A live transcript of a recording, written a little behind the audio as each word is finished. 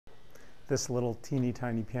This little teeny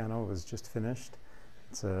tiny piano was just finished.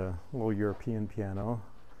 It's a little European piano,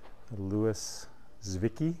 a Louis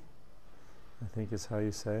Zwicki, I think is how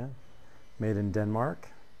you say it, made in Denmark,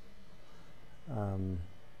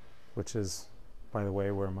 which is, by the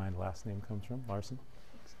way, where my last name comes from, Larsen,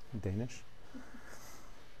 Danish.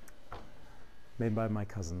 Made by my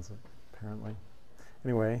cousins, apparently.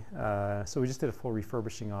 Anyway, so we just did a full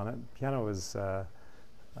refurbishing on it. The piano is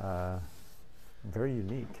very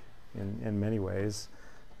unique in many ways.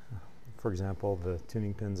 For example, the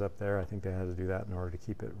tuning pins up there, I think they had to do that in order to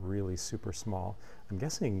keep it really super small. I'm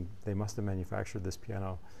guessing they must have manufactured this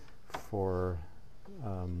piano for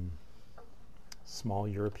small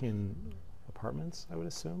European apartments, I would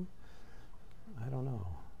assume. I don't know,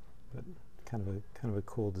 but kind of a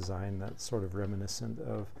cool design that's sort of reminiscent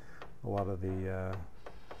of a lot of the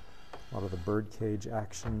birdcage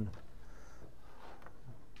action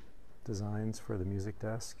designs for the music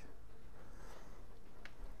desk.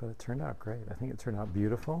 But it turned out great. I think it turned out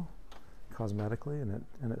beautiful cosmetically,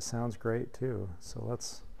 and it sounds great too. So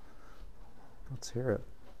let's hear it.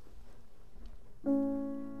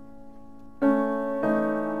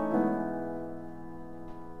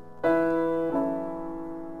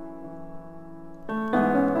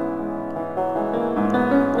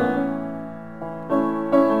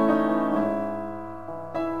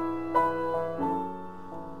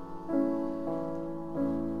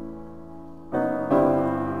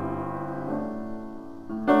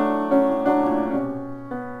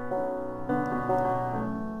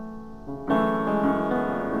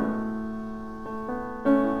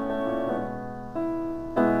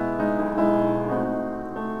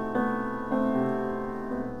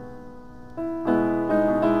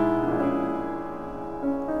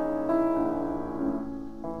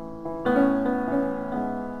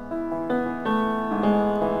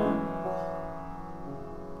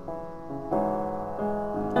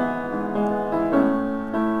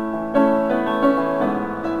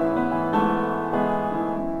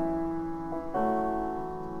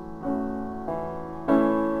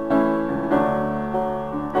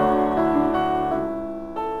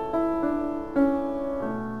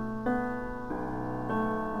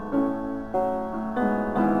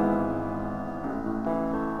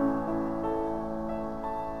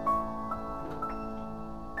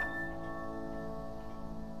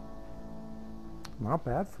 Not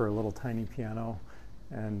bad for a little tiny piano,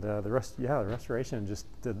 and the restoration, just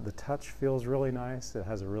the touch feels really nice. It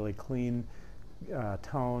has a really clean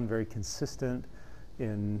tone, very consistent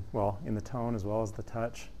in the tone as well as the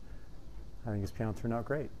touch. I think this piano turned out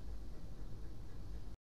great.